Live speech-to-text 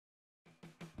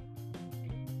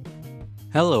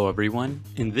Hello everyone,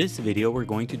 in this video we're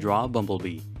going to draw a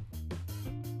bumblebee.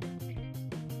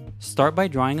 Start by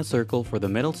drawing a circle for the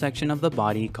middle section of the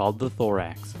body called the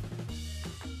thorax.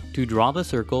 To draw the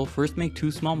circle, first make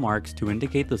two small marks to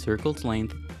indicate the circle's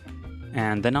length,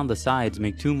 and then on the sides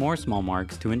make two more small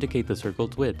marks to indicate the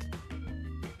circle's width.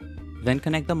 Then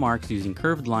connect the marks using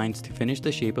curved lines to finish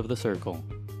the shape of the circle.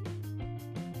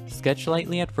 Sketch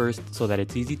lightly at first so that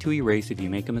it's easy to erase if you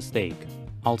make a mistake.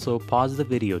 Also, pause the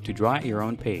video to draw at your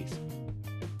own pace.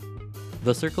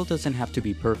 The circle doesn't have to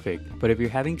be perfect, but if you're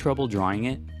having trouble drawing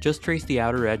it, just trace the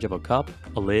outer edge of a cup,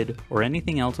 a lid, or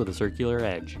anything else with a circular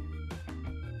edge.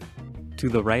 To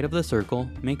the right of the circle,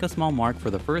 make a small mark for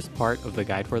the first part of the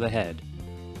guide for the head.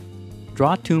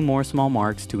 Draw two more small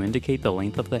marks to indicate the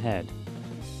length of the head.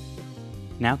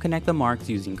 Now connect the marks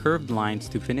using curved lines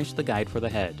to finish the guide for the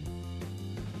head.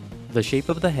 The shape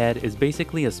of the head is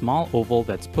basically a small oval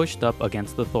that's pushed up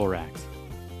against the thorax.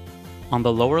 On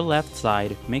the lower left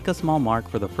side, make a small mark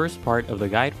for the first part of the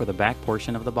guide for the back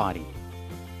portion of the body.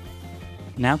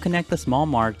 Now connect the small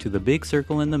mark to the big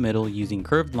circle in the middle using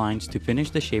curved lines to finish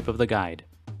the shape of the guide.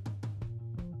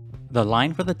 The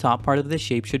line for the top part of the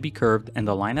shape should be curved and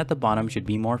the line at the bottom should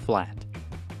be more flat.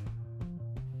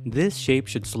 This shape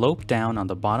should slope down on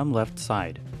the bottom left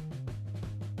side.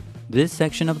 This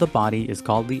section of the body is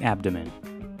called the abdomen.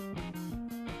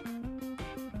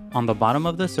 On the bottom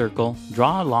of the circle,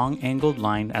 draw a long angled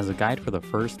line as a guide for the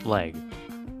first leg.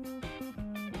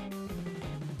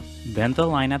 Then the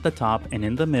line at the top and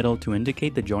in the middle to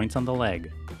indicate the joints on the leg.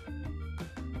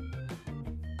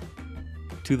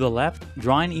 To the left,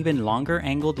 draw an even longer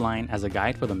angled line as a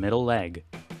guide for the middle leg.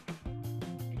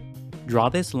 Draw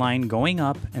this line going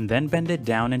up and then bend it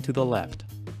down and to the left.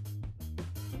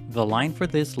 The line for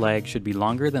this leg should be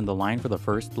longer than the line for the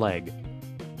first leg.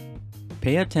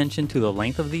 Pay attention to the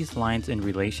length of these lines in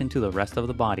relation to the rest of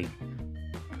the body.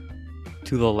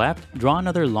 To the left, draw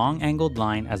another long angled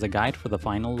line as a guide for the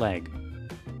final leg.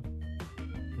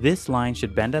 This line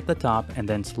should bend at the top and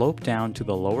then slope down to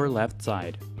the lower left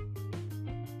side.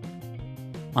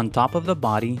 On top of the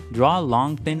body, draw a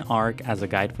long thin arc as a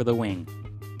guide for the wing.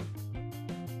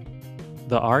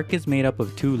 The arc is made up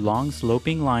of two long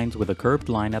sloping lines with a curved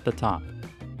line at the top.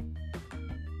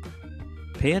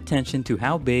 Pay attention to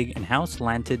how big and how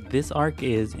slanted this arc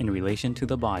is in relation to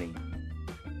the body.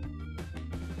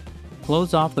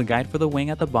 Close off the guide for the wing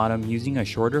at the bottom using a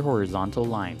shorter horizontal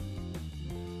line.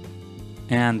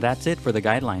 And that's it for the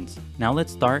guidelines. Now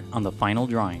let's start on the final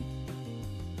drawing.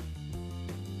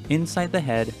 Inside the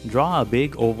head, draw a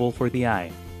big oval for the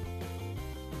eye.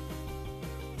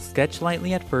 Sketch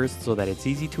lightly at first so that it's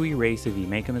easy to erase if you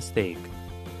make a mistake.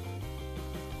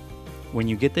 When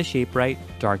you get the shape right,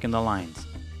 darken the lines.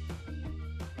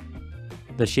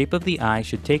 The shape of the eye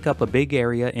should take up a big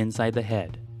area inside the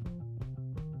head.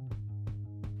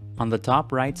 On the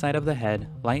top right side of the head,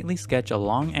 lightly sketch a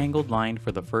long angled line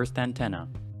for the first antenna.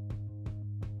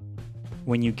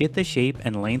 When you get the shape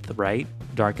and length right,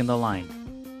 darken the line.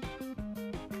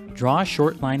 Draw a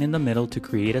short line in the middle to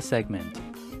create a segment.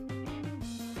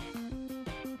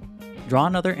 Draw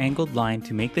another angled line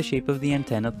to make the shape of the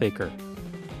antenna thicker.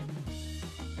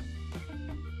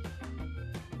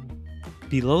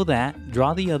 Below that,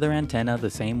 draw the other antenna the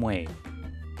same way.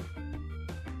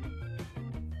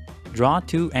 Draw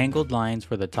two angled lines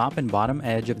for the top and bottom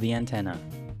edge of the antenna.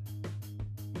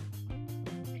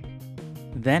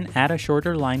 Then add a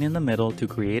shorter line in the middle to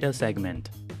create a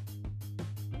segment.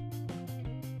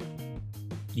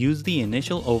 Use the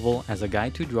initial oval as a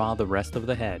guide to draw the rest of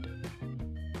the head.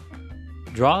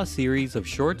 Draw a series of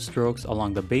short strokes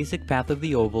along the basic path of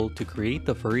the oval to create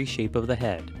the furry shape of the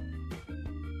head.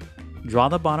 Draw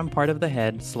the bottom part of the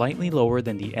head slightly lower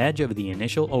than the edge of the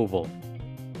initial oval.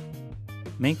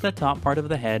 Make the top part of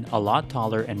the head a lot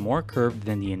taller and more curved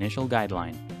than the initial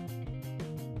guideline.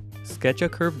 Sketch a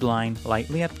curved line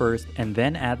lightly at first and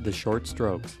then add the short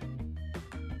strokes.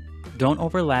 Don't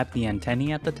overlap the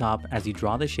antennae at the top as you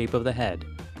draw the shape of the head.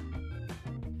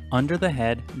 Under the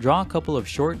head, draw a couple of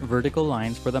short vertical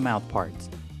lines for the mouth parts.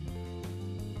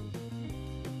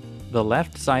 The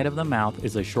left side of the mouth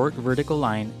is a short vertical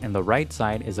line and the right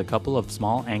side is a couple of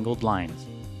small angled lines.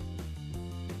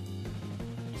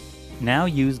 Now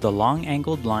use the long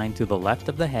angled line to the left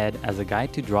of the head as a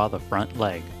guide to draw the front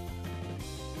leg.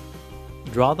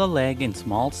 Draw the leg in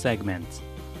small segments.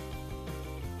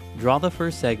 Draw the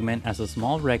first segment as a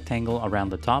small rectangle around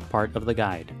the top part of the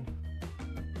guide.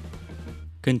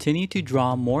 Continue to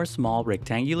draw more small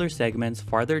rectangular segments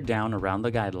farther down around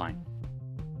the guideline.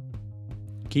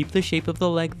 Keep the shape of the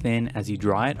leg thin as you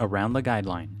draw it around the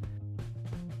guideline.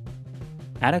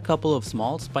 Add a couple of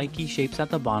small spiky shapes at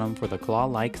the bottom for the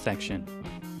claw-like section.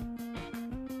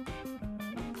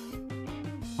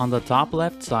 On the top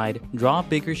left side, draw a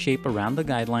bigger shape around the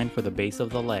guideline for the base of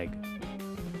the leg.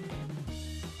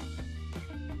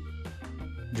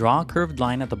 Draw a curved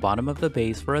line at the bottom of the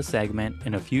base for a segment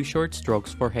and a few short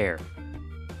strokes for hair.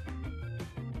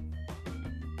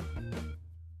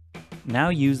 Now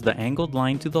use the angled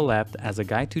line to the left as a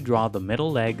guide to draw the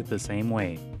middle leg the same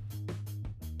way.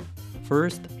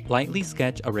 First, lightly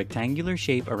sketch a rectangular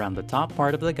shape around the top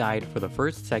part of the guide for the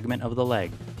first segment of the leg.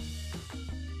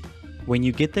 When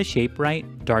you get the shape right,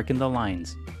 darken the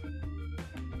lines.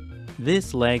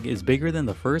 This leg is bigger than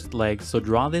the first leg, so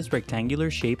draw this rectangular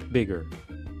shape bigger.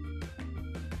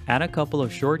 Add a couple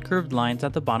of short curved lines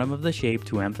at the bottom of the shape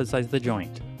to emphasize the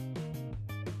joint.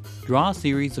 Draw a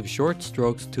series of short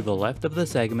strokes to the left of the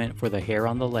segment for the hair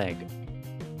on the leg.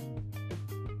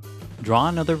 Draw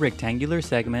another rectangular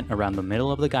segment around the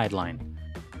middle of the guideline.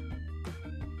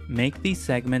 Make these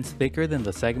segments thicker than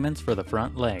the segments for the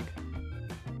front leg.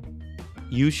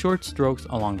 Use short strokes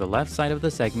along the left side of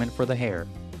the segment for the hair.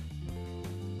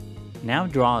 Now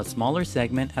draw a smaller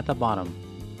segment at the bottom.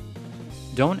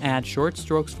 Don't add short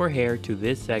strokes for hair to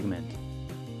this segment.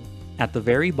 At the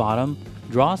very bottom,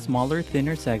 draw a smaller,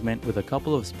 thinner segment with a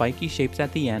couple of spiky shapes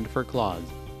at the end for claws.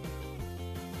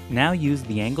 Now use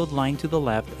the angled line to the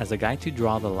left as a guide to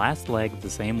draw the last leg the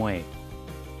same way.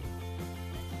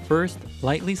 First,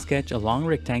 lightly sketch a long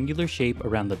rectangular shape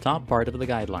around the top part of the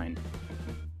guideline.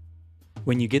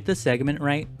 When you get the segment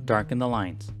right, darken the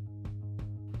lines.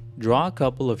 Draw a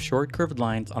couple of short curved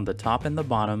lines on the top and the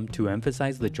bottom to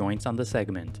emphasize the joints on the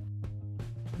segment.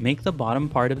 Make the bottom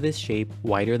part of this shape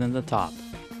wider than the top.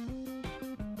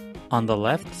 On the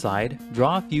left side,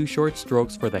 draw a few short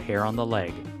strokes for the hair on the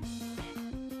leg.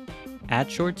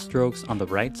 Add short strokes on the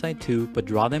right side too, but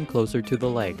draw them closer to the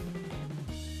leg.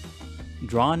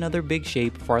 Draw another big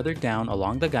shape farther down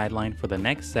along the guideline for the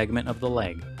next segment of the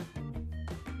leg.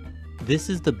 This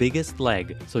is the biggest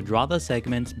leg, so draw the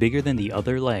segments bigger than the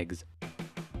other legs.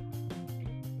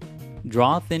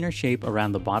 Draw a thinner shape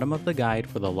around the bottom of the guide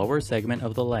for the lower segment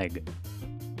of the leg.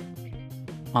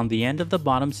 On the end of the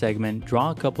bottom segment, draw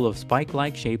a couple of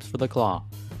spike-like shapes for the claw.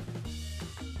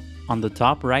 On the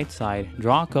top right side,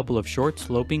 draw a couple of short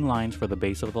sloping lines for the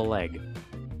base of the leg.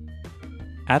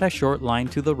 Add a short line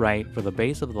to the right for the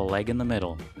base of the leg in the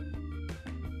middle.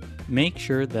 Make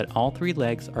sure that all three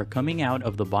legs are coming out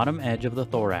of the bottom edge of the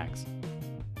thorax.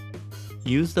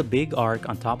 Use the big arc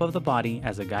on top of the body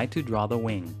as a guide to draw the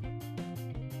wing.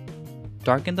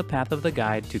 Darken the path of the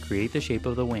guide to create the shape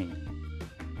of the wing.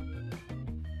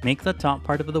 Make the top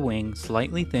part of the wing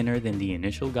slightly thinner than the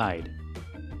initial guide.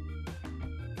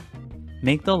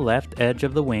 Make the left edge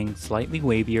of the wing slightly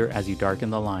wavier as you darken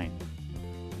the line.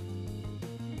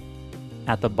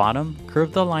 At the bottom,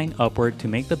 curve the line upward to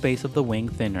make the base of the wing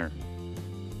thinner.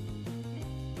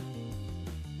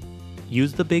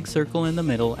 Use the big circle in the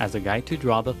middle as a guide to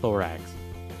draw the thorax.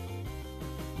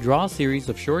 Draw a series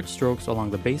of short strokes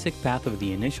along the basic path of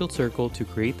the initial circle to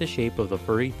create the shape of the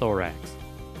furry thorax.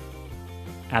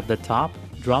 At the top,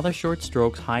 draw the short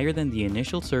strokes higher than the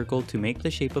initial circle to make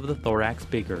the shape of the thorax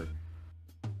bigger.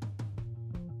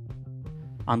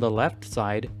 On the left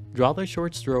side, draw the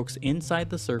short strokes inside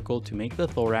the circle to make the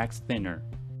thorax thinner.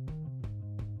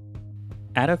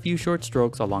 Add a few short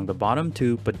strokes along the bottom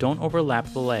too, but don't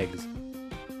overlap the legs.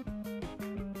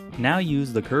 Now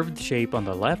use the curved shape on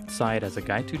the left side as a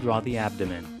guide to draw the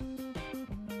abdomen.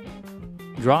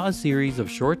 Draw a series of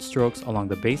short strokes along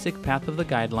the basic path of the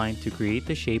guideline to create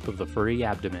the shape of the furry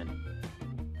abdomen.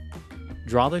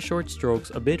 Draw the short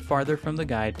strokes a bit farther from the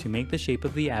guide to make the shape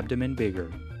of the abdomen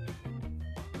bigger.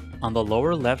 On the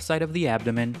lower left side of the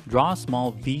abdomen, draw a small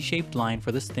V-shaped line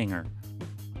for the stinger.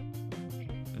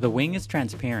 The wing is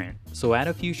transparent, so add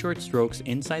a few short strokes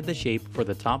inside the shape for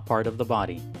the top part of the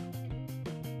body.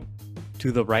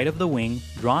 To the right of the wing,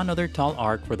 draw another tall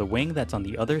arc for the wing that's on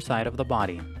the other side of the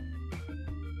body.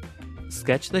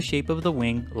 Sketch the shape of the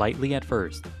wing lightly at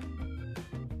first.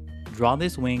 Draw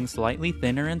this wing slightly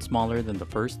thinner and smaller than the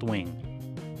first wing.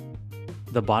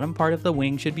 The bottom part of the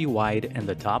wing should be wide and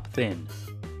the top thin.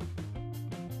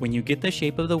 When you get the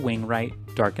shape of the wing right,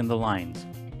 darken the lines.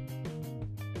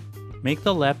 Make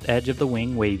the left edge of the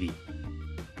wing wavy.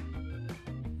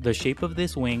 The shape of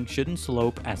this wing shouldn't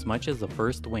slope as much as the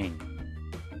first wing.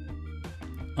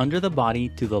 Under the body,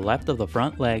 to the left of the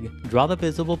front leg, draw the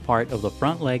visible part of the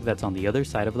front leg that's on the other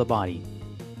side of the body.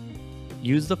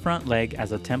 Use the front leg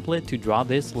as a template to draw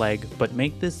this leg, but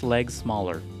make this leg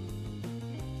smaller.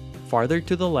 Farther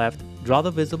to the left, draw the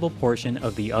visible portion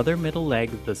of the other middle leg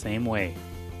the same way.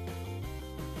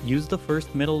 Use the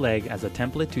first middle leg as a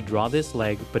template to draw this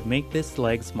leg, but make this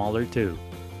leg smaller too.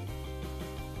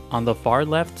 On the far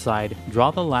left side,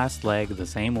 draw the last leg the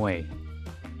same way.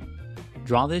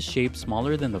 Draw this shape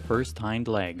smaller than the first hind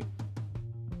leg.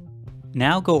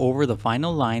 Now go over the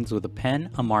final lines with a pen,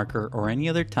 a marker, or any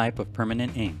other type of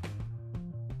permanent ink.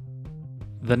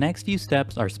 The next few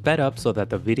steps are sped up so that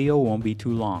the video won't be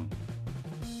too long.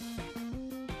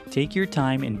 Take your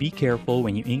time and be careful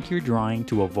when you ink your drawing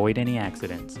to avoid any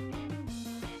accidents.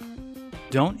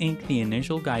 Don't ink the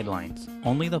initial guidelines,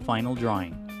 only the final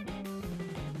drawing.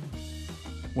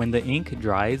 When the ink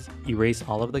dries, erase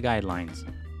all of the guidelines.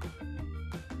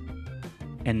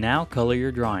 And now color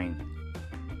your drawing.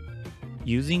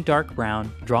 Using dark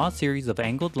brown, draw a series of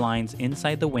angled lines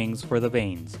inside the wings for the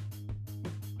veins.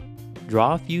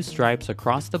 Draw a few stripes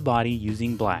across the body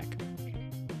using black.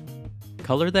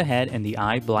 Color the head and the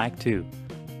eye black too.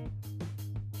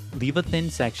 Leave a thin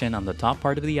section on the top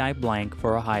part of the eye blank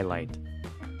for a highlight.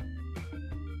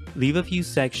 Leave a few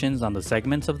sections on the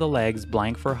segments of the legs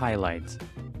blank for highlights.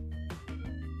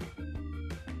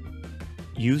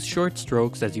 Use short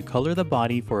strokes as you color the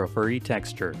body for a furry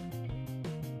texture.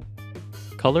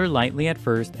 Color lightly at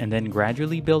first and then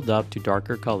gradually build up to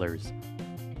darker colors.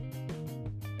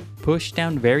 Push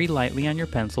down very lightly on your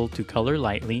pencil to color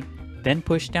lightly, then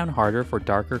push down harder for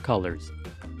darker colors.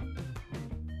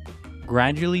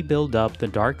 Gradually build up the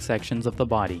dark sections of the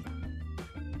body.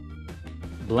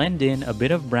 Blend in a bit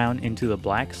of brown into the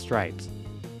black stripes.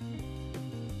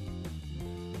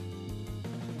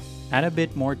 Add a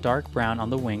bit more dark brown on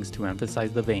the wings to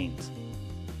emphasize the veins.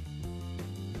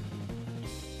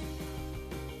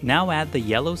 Now add the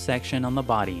yellow section on the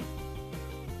body.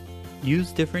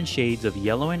 Use different shades of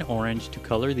yellow and orange to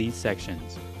color these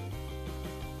sections.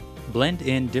 Blend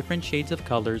in different shades of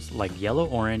colors like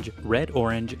yellow-orange,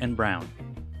 red-orange, and brown.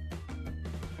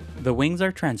 The wings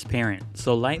are transparent,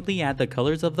 so lightly add the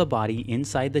colors of the body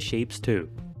inside the shapes too.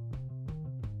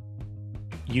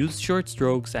 Use short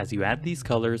strokes as you add these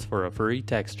colors for a furry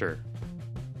texture.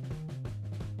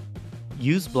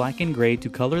 Use black and gray to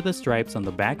color the stripes on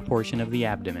the back portion of the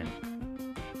abdomen.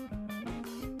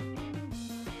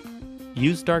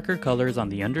 Use darker colors on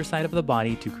the underside of the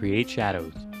body to create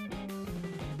shadows.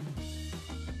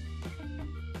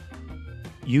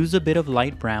 Use a bit of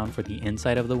light brown for the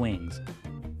inside of the wings.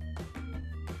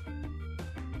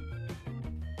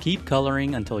 Keep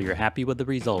coloring until you're happy with the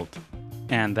result.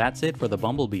 And that's it for the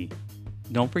Bumblebee.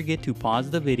 Don't forget to pause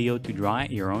the video to draw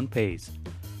at your own pace.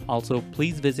 Also,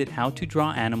 please visit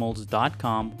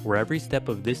howtodrawanimals.com where every step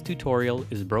of this tutorial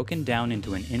is broken down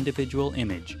into an individual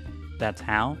image. That's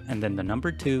how, and then the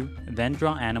number 2, then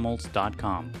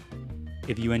drawanimals.com.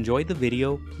 If you enjoyed the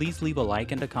video, please leave a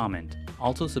like and a comment.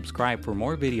 Also subscribe for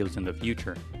more videos in the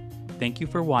future. Thank you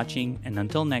for watching, and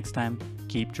until next time,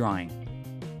 keep drawing.